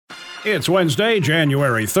It's Wednesday,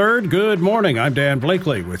 January 3rd. Good morning. I'm Dan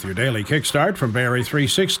Blakely with your daily kickstart from Barrie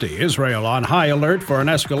 360. Israel on high alert for an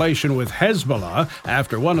escalation with Hezbollah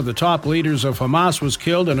after one of the top leaders of Hamas was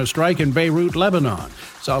killed in a strike in Beirut, Lebanon.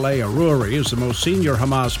 Saleh Arouri is the most senior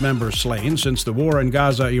Hamas member slain since the war in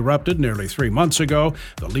Gaza erupted nearly 3 months ago.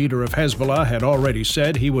 The leader of Hezbollah had already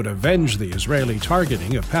said he would avenge the Israeli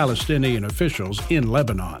targeting of Palestinian officials in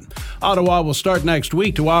Lebanon. Ottawa will start next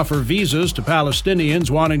week to offer visas to Palestinians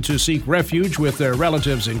wanting to seek refuge with their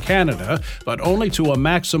relatives in Canada, but only to a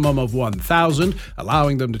maximum of 1,000,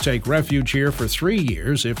 allowing them to take refuge here for 3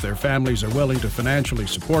 years if their families are willing to financially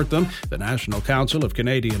support them. The National Council of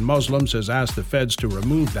Canadian Muslims has asked the feds to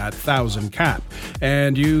remove that 1,000 cap.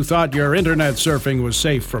 And you thought your internet surfing was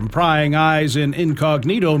safe from prying eyes in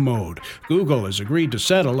incognito mode. Google has agreed to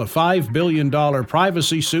settle a $5 billion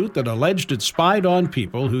privacy suit that alleged it spied on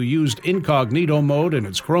people who used incognito mode in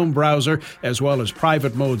its Chrome browser, as well as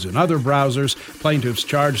private modes in other browsers. Plaintiffs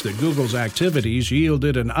charged that Google's activities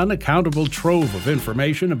yielded an unaccountable trove of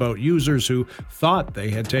information about users who thought they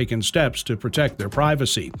had taken steps to protect their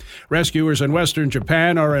privacy. Rescuers in western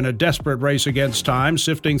Japan are in a desperate race against time,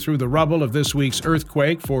 sifting through the rubble of this week's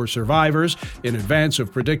earthquake for survivors in advance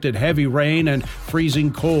of predicted heavy rain and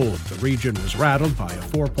freezing cold. The region was rattled by a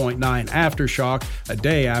 4.9 aftershock a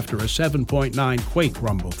day after a 7.9 quake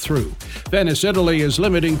rumbled through. Venice, Italy is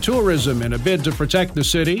limiting tourism in a bid to protect the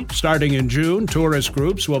city. Starting in June, tourist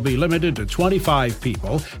groups will be limited to 25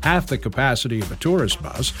 people, half the capacity of a tourist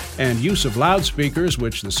bus, and use of loudspeakers,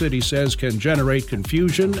 which the city says can generate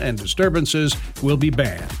confusion and disturbances, will be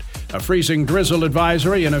banned. A freezing drizzle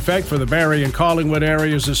advisory in effect for the Barrie and Collingwood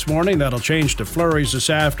areas this morning. That'll change to flurries this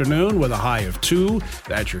afternoon with a high of 2.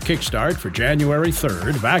 That's your kickstart for January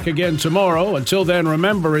 3rd. Back again tomorrow. Until then,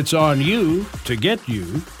 remember, it's on you to get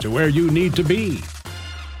you to where you need to be.